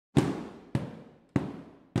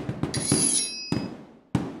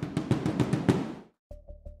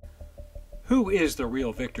Who is the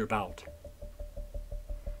real Viktor Bout?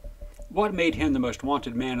 What made him the most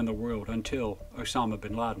wanted man in the world until Osama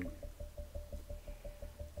bin Laden?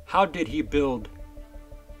 How did he build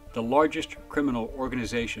the largest criminal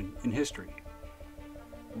organization in history?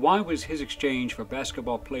 Why was his exchange for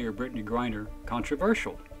basketball player Britney Griner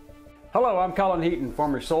controversial? Hello, I'm Colin Heaton,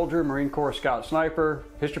 former soldier, Marine Corps scout sniper,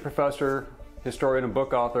 history professor, historian and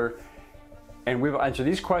book author, and we will answer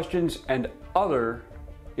these questions and other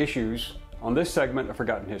issues on this segment of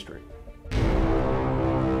Forgotten History.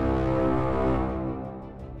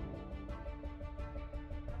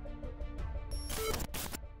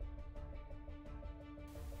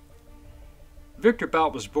 Viktor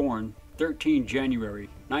Bout was born 13 January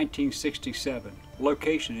 1967,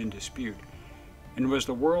 location in dispute, and was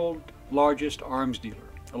the world's largest arms dealer,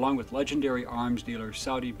 along with legendary arms dealer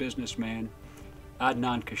Saudi businessman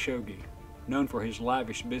Adnan Khashoggi, known for his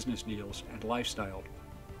lavish business deals and lifestyle.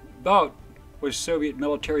 Bout was Soviet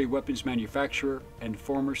military weapons manufacturer and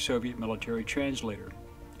former Soviet military translator,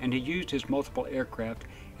 and he used his multiple aircraft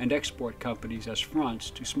and export companies as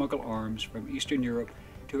fronts to smuggle arms from Eastern Europe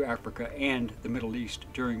to Africa and the Middle East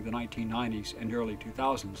during the 1990s and early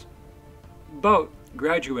 2000s. Bout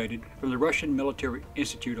graduated from the Russian Military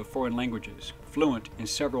Institute of Foreign Languages, fluent in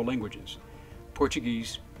several languages: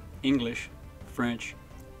 Portuguese, English, French,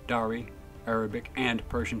 Dari, Arabic, and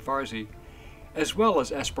Persian Farsi, as well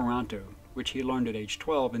as Esperanto, which he learned at age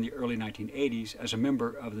 12 in the early 1980s as a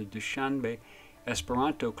member of the Dushanbe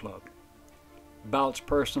Esperanto Club. Bout's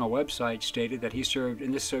personal website stated that he served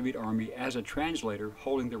in the Soviet Army as a translator,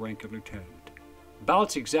 holding the rank of lieutenant.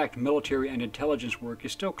 Bout's exact military and intelligence work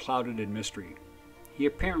is still clouded in mystery. He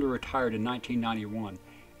apparently retired in 1991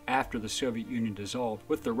 after the Soviet Union dissolved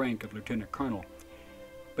with the rank of lieutenant colonel,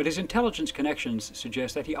 but his intelligence connections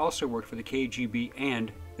suggest that he also worked for the KGB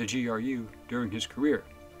and the GRU during his career.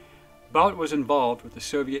 Bout was involved with the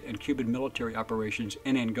Soviet and Cuban military operations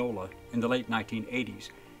in Angola in the late 1980s,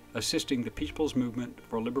 assisting the People's Movement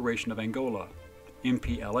for Liberation of Angola,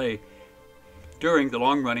 MPLA, during the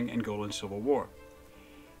long-running Angolan Civil War.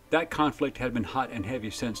 That conflict had been hot and heavy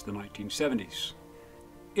since the 1970s.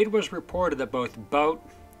 It was reported that both Bout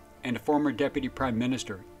and former Deputy Prime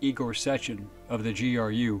Minister Igor Sechin of the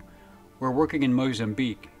GRU were working in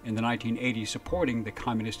Mozambique in the 1980s supporting the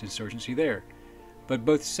communist insurgency there. But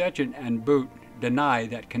both Sechin and Bout deny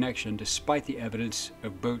that connection despite the evidence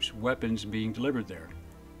of Bout's weapons being delivered there.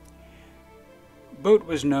 Bout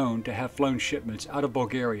was known to have flown shipments out of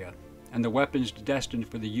Bulgaria and the weapons destined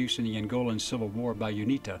for the use in the Angolan Civil War by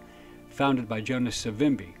UNITA, founded by Jonas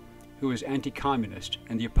Savimbi, who was anti-communist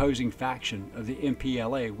and the opposing faction of the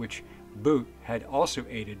MPLA, which Bout had also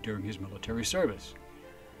aided during his military service.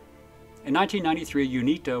 In 1993,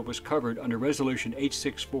 UNITA was covered under Resolution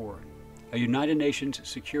 864, a United Nations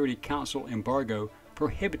Security Council embargo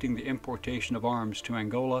prohibiting the importation of arms to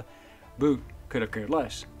Angola. Bout could have cared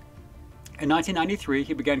less. In 1993,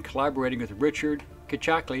 he began collaborating with Richard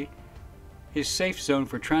Kachakli. His safe zone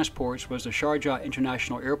for transports was the Sharjah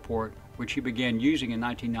International Airport, which he began using in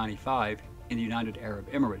 1995 in the United Arab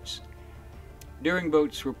Emirates. During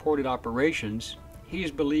Bout's reported operations, he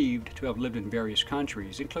is believed to have lived in various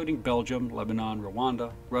countries, including Belgium, Lebanon,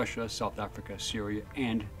 Rwanda, Russia, South Africa, Syria,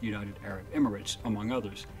 and the United Arab Emirates, among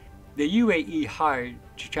others. The UAE hired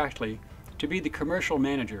Kachakli to be the commercial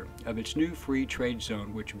manager of its new free trade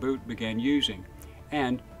zone, which Bout began using,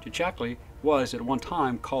 and Kachakli was at one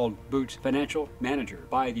time called Bout's financial manager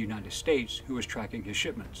by the United States, who was tracking his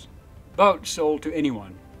shipments. Bout sold to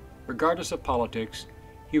anyone, regardless of politics.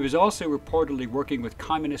 He was also reportedly working with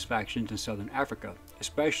communist factions in southern Africa,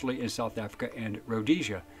 especially in South Africa and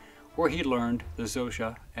Rhodesia, where he learned the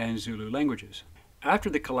Xhosa and Zulu languages. After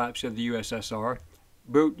the collapse of the USSR,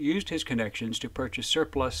 Bout used his connections to purchase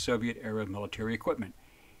surplus Soviet-era military equipment,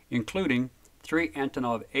 including 3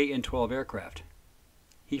 Antonov AN-12 aircraft.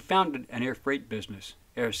 He founded an air freight business,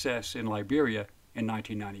 Airses, in Liberia in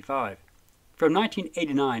 1995. From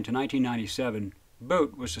 1989 to 1997,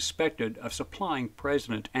 Bout was suspected of supplying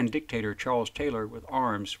President and dictator Charles Taylor with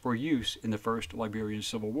arms for use in the First Liberian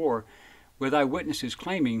Civil War, with eyewitnesses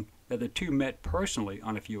claiming that the two met personally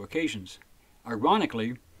on a few occasions.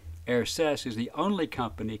 Ironically, Airses is the only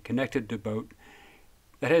company connected to Bout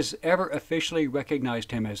that has ever officially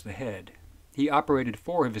recognized him as the head. He operated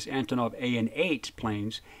 4 of his Antonov AN-8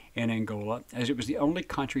 planes in Angola, as it was the only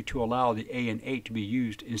country to allow the AN-8 to be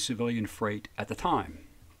used in civilian freight at the time.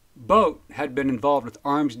 Bout had been involved with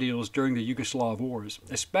arms deals during the Yugoslav wars,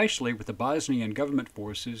 especially with the Bosnian government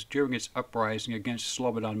forces during its uprising against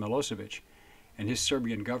Slobodan Milosevic and his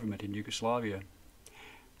Serbian government in Yugoslavia.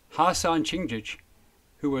 Hasan Cingic,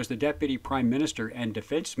 who was the Deputy Prime Minister and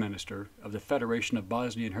Defense Minister of the Federation of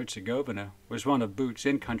Bosnia and Herzegovina, was one of Bout's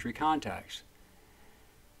in-country contacts.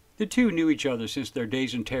 The two knew each other since their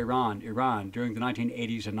days in Tehran, Iran, during the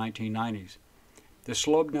 1980s and 1990s. The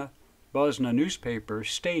Slobodna Bosna newspaper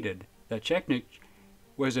stated that Chechnik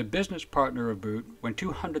was a business partner of Bout when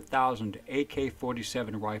 200,000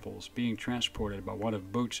 AK-47 rifles being transported by one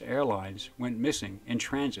of Bout's airlines went missing in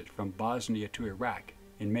transit from Bosnia to Iraq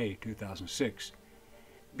in May 2006.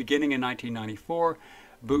 Beginning in 1994,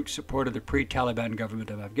 Bout supported the pre-Taliban government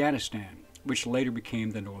of Afghanistan, which later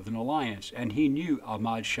became the Northern Alliance, and he knew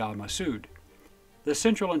Ahmad Shah Massoud. The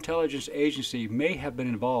Central Intelligence Agency may have been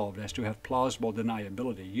involved as to have plausible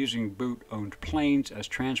deniability, using Bout-owned planes as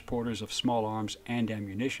transporters of small arms and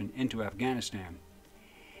ammunition into Afghanistan.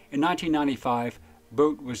 In 1995,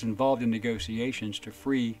 Bout was involved in negotiations to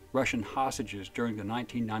free Russian hostages during the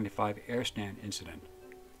 1995 Airstand incident.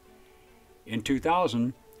 In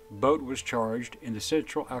 2000, Bout was charged in the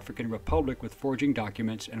Central African Republic with forging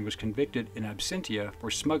documents and was convicted in absentia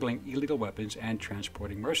for smuggling illegal weapons and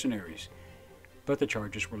transporting mercenaries, but the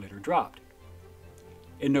charges were later dropped.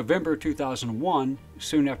 In November 2001,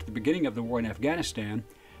 soon after the beginning of the war in Afghanistan,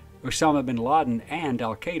 Osama bin Laden and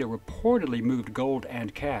al-Qaeda reportedly moved gold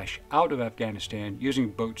and cash out of Afghanistan using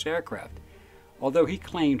Bout's aircraft, although he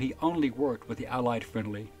claimed he only worked with the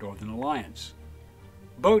Allied-friendly Northern Alliance.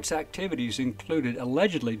 Bout's activities included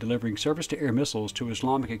allegedly delivering surface-to-air missiles to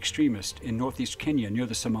Islamic extremists in northeast Kenya near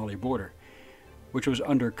the Somali border, which was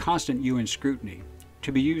under constant UN scrutiny,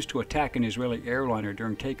 to be used to attack an Israeli airliner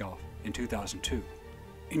during takeoff in 2002.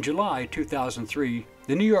 In July 2003,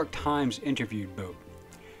 the New York Times interviewed Bout,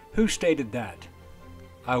 who stated that,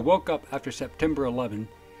 "I woke up after September 11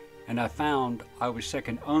 and I found I was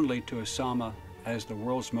second only to Osama as the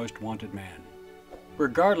world's most wanted man."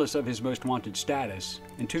 Regardless of his most wanted status,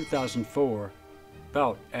 in 2004,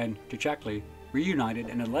 Bout and Tchaikovsky reunited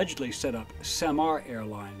and allegedly set up Samar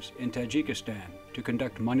Airlines in Tajikistan to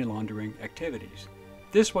conduct money laundering activities.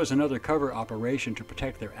 This was another covert operation to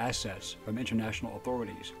protect their assets from international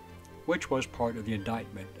authorities, which was part of the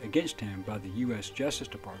indictment against him by the U.S. Justice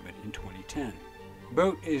Department in 2010.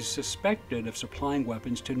 Bout is suspected of supplying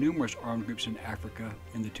weapons to numerous armed groups in Africa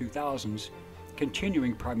in the 2000s,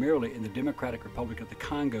 continuing primarily in the Democratic Republic of the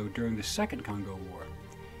Congo during the Second Congo War,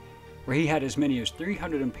 where he had as many as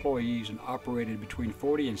 300 employees and operated between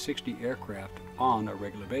 40 and 60 aircraft on a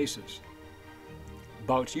regular basis.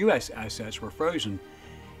 Bout's U.S. assets were frozen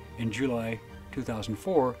in July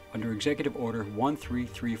 2004 under Executive Order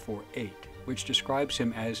 13348, which describes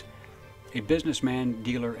him as a businessman,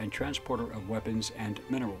 dealer, and transporter of weapons and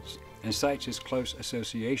minerals, and cites his close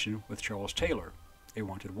association with Charles Taylor, a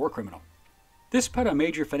wanted war criminal. This put a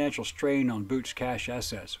major financial strain on Bout's cash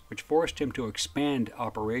assets, which forced him to expand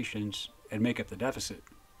operations and make up the deficit.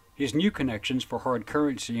 His new connections for hard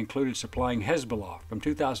currency included supplying Hezbollah from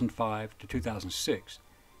 2005 to 2006,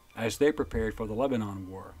 as they prepared for the Lebanon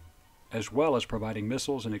War, as well as providing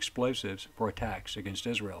missiles and explosives for attacks against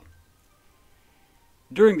Israel.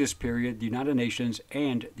 During this period, the United Nations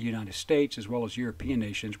and the United States, as well as European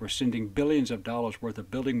nations, were sending billions of dollars worth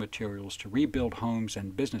of building materials to rebuild homes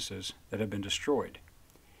and businesses that had been destroyed.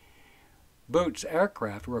 Bout's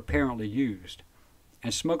aircraft were apparently used,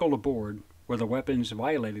 and smuggled aboard were the weapons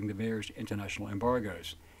violating the various international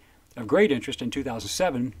embargoes. Of great interest, in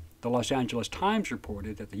 2007, the Los Angeles Times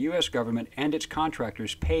reported that the U.S. government and its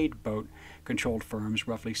contractors paid Bout-controlled firms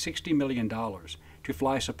roughly $60 million to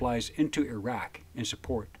fly supplies into Iraq in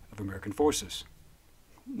support of American forces.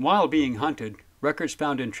 While being hunted, records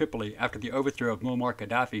found in Tripoli after the overthrow of Muammar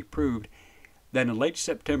Gaddafi proved that in late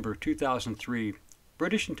September 2003,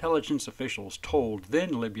 British intelligence officials told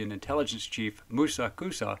then Libyan intelligence chief Musa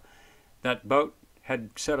Kusa that Bout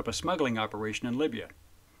had set up a smuggling operation in Libya.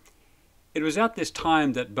 It was at this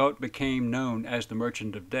time that Bout became known as the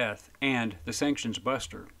Merchant of Death and the Sanctions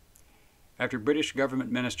Buster, after British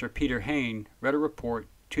government minister Peter Hain read a report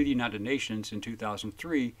to the United Nations in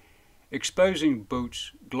 2003 exposing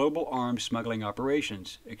Bout's global arms smuggling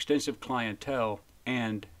operations, extensive clientele,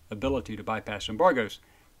 and ability to bypass embargoes.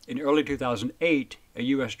 In early 2008, a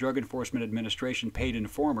U.S. Drug Enforcement Administration paid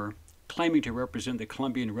informer, claiming to represent the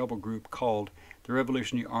Colombian rebel group called the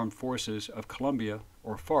Revolutionary Armed Forces of Colombia,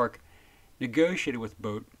 or FARC, negotiated with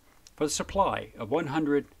Bout for the supply of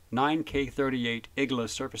 100 9K-38 Igla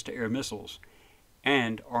surface-to-air missiles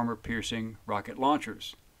and armor-piercing rocket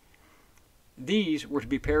launchers. These were to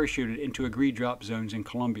be parachuted into agreed drop zones in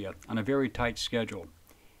Colombia on a very tight schedule.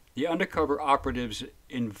 The undercover operatives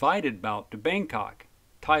invited Bout to Bangkok,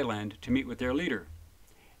 Thailand, to meet with their leader.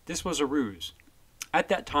 This was a ruse. At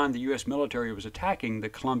that time, the U.S. military was attacking the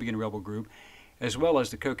Colombian rebel group, as well as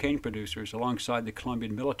the cocaine producers alongside the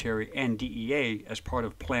Colombian military and DEA as part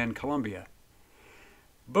of Plan Colombia.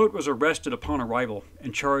 Bout was arrested upon arrival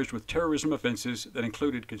and charged with terrorism offenses that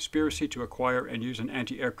included conspiracy to acquire and use an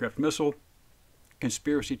anti-aircraft missile,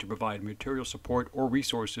 conspiracy to provide material support or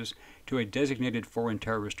resources to a designated foreign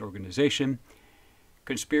terrorist organization,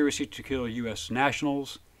 conspiracy to kill U.S.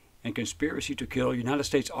 nationals, and conspiracy to kill United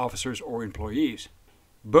States officers or employees.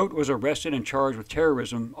 Bout was arrested and charged with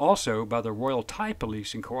terrorism also by the Royal Thai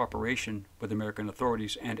Police in cooperation with American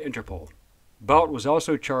authorities and Interpol. Bout was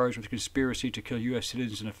also charged with conspiracy to kill U.S.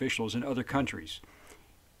 citizens and officials in other countries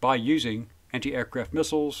by using anti-aircraft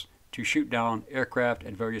missiles to shoot down aircraft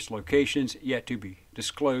at various locations yet to be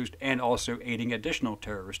disclosed, and also aiding additional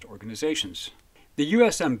terrorist organizations. The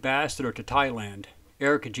U.S. ambassador to Thailand,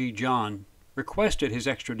 Eric G. John, requested his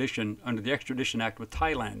extradition under the Extradition Act with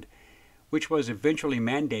Thailand, which was eventually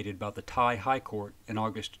mandated by the Thai High Court in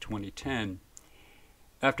August 2010.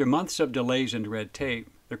 After months of delays and red tape,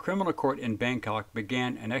 the criminal court in Bangkok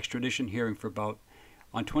began an extradition hearing for Bout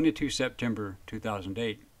on 22 September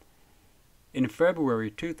 2008. In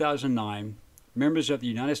February 2009, members of the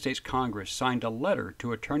United States Congress signed a letter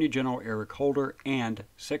to Attorney General Eric Holder and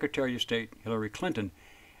Secretary of State Hillary Clinton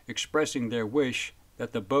expressing their wish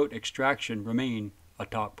that the Bout extraction remain a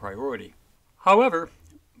top priority. However,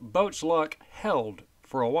 Bout's luck held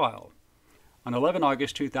for a while. On 11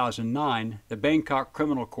 August 2009, the Bangkok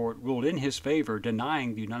Criminal Court ruled in his favor,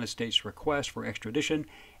 denying the United States' request for extradition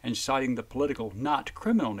and citing the political, not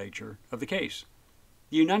criminal nature of the case.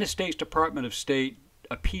 The United States Department of State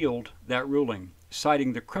appealed that ruling,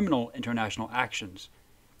 citing the criminal international actions.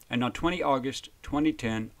 And on 20 August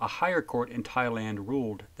 2010, a higher court in Thailand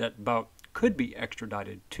ruled that Bout could be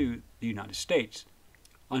extradited to the United States.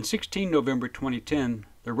 On 16 November 2010,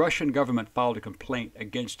 the Russian government filed a complaint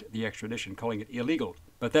against the extradition, calling it illegal,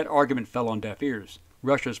 but that argument fell on deaf ears.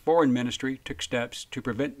 Russia's foreign ministry took steps to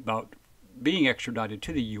prevent Bout being extradited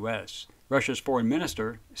to the U.S. Russia's foreign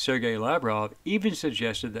minister, Sergei Lavrov, even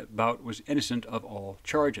suggested that Bout was innocent of all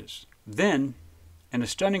charges. Then, in a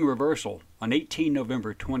stunning reversal, on 18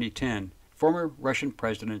 November 2010, former Russian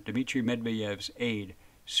President Dmitry Medvedev's aide,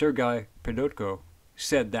 Sergei Prodotko,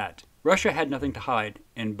 said that Russia had nothing to hide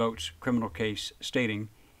in Bout's criminal case, stating,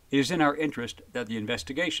 "It is in our interest that the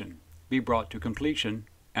investigation be brought to completion,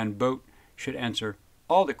 and Bout should answer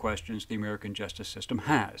all the questions the American justice system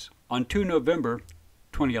has." On 2 November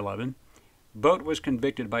 2011, Bout was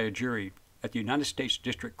convicted by a jury at the United States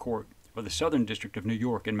District Court for the Southern District of New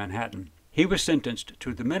York in Manhattan. He was sentenced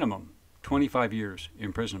to the minimum 25 years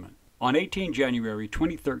imprisonment. On 18 January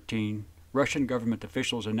 2013, Russian government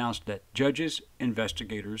officials announced that judges,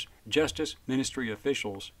 investigators, justice ministry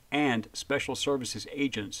officials, and special services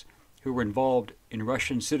agents who were involved in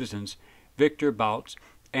Russian citizens Viktor Bout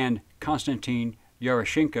and Konstantin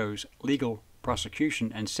Yaroshenko's legal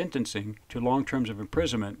prosecution and sentencing to long terms of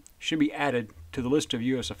imprisonment should be added to the list of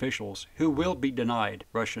U.S. officials who will be denied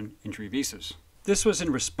Russian entry visas. This was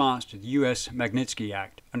in response to the U.S. Magnitsky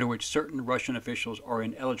Act, under which certain Russian officials are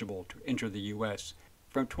ineligible to enter the U.S.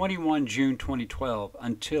 From 21 June 2012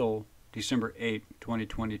 until December 8,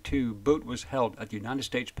 2022, Bout was held at the United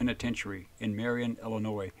States Penitentiary in Marion,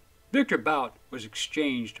 Illinois. Viktor Bout was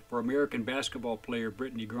exchanged for American basketball player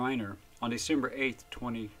Britney Griner on December 8,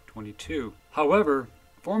 2022. However,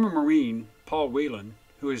 former Marine Paul Whelan,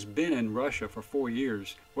 who has been in Russia for 4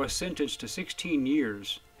 years, was sentenced to 16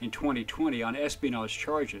 years in 2020 on espionage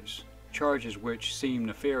charges which seem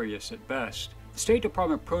nefarious at best. The State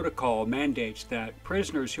Department protocol mandates that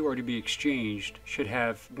prisoners who are to be exchanged should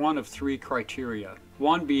have one of 3 criteria,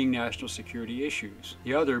 one being national security issues,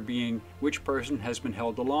 the other being which person has been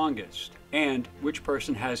held the longest, and which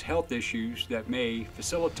person has health issues that may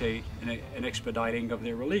facilitate an expediting of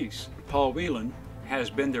their release. Paul Whelan has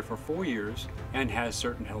been there for 4 years and has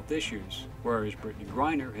certain health issues, whereas Britney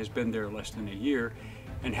Griner has been there less than a year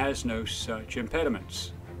and has no such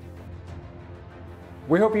impediments.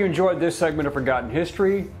 We hope you enjoyed this segment of Forgotten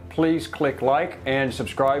History. Please click like and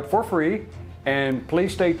subscribe for free. And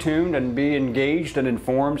please stay tuned and be engaged and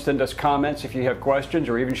informed. Send us comments if you have questions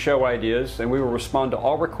or even show ideas, and we will respond to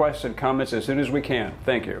all requests and comments as soon as we can.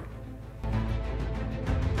 Thank you.